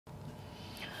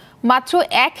মাত্র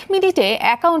 1 মিনিটে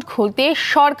অ্যাকাউন্ট খুলতে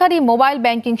সরকারি মোবাইল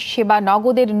ব্যাংকিং সেবা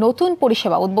নগদের নতুন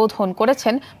পরিষেবা উদ্বোধন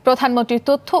করেছেন প্রধানমন্ত্রীর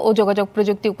তথ্য ও যোগাযোগ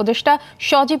প্রযুক্তি উপদেষ্টা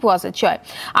সজীব ওয়াজেদ জয়।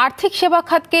 আর্থিক সেবা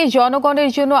খাতকে জনগণের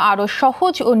জন্য আরও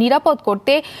সহজ ও নিরাপদ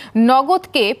করতে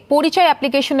নগদকে পরিচয়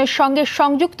অ্যাপ্লিকেশনের সঙ্গে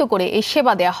সংযুক্ত করে এই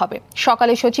সেবা দেওয়া হবে।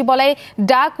 সকালে সচিবালয়ে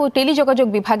ডাক ও টেলিযোগাযোগ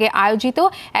বিভাগে আয়োজিত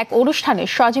এক অনুষ্ঠানে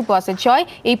সজীব ওয়াজেদ জয়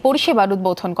এই পরিষেবার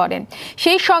উদ্বোধন করেন।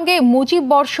 সেই সঙ্গে মুজিব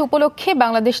বর্ষ উপলক্ষে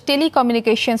Bangladesh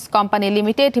telecommunications company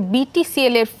limited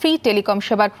BTCL এর ফ্রি টেলিকম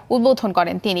সেবার উদ্বোধন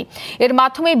করেন তিনি। এর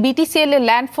মাধ্যমে বিটিসিএল এর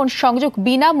ল্যান্ডফোন সংযোগ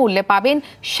বিনামূল্যে পাবেন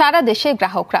সারা দেশের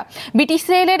গ্রাহকরা।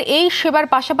 বিটিসিএল এর এই সেবার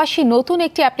পাশাপাশি নতুন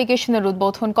একটি অ্যাপ্লিকেশনের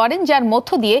উদ্বোধন করেন, যার মধ্য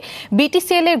দিয়ে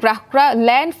বিটিসিএল এর গ্রাহকরা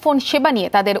ল্যান্ডফোন সেবা নিয়ে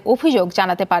তাদের অভিযোগ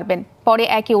জানাতে পারবেন। পরে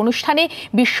একই অনুষ্ঠানে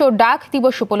বিশ্ব ডাক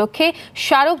দিবস উপলক্ষে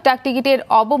স্মারক ডাকটিকিটের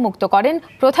অবমুক্ত করেন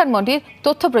প্রধানমন্ত্রীর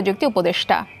তথ্য প্রযুক্তি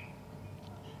উপদেষ্টা।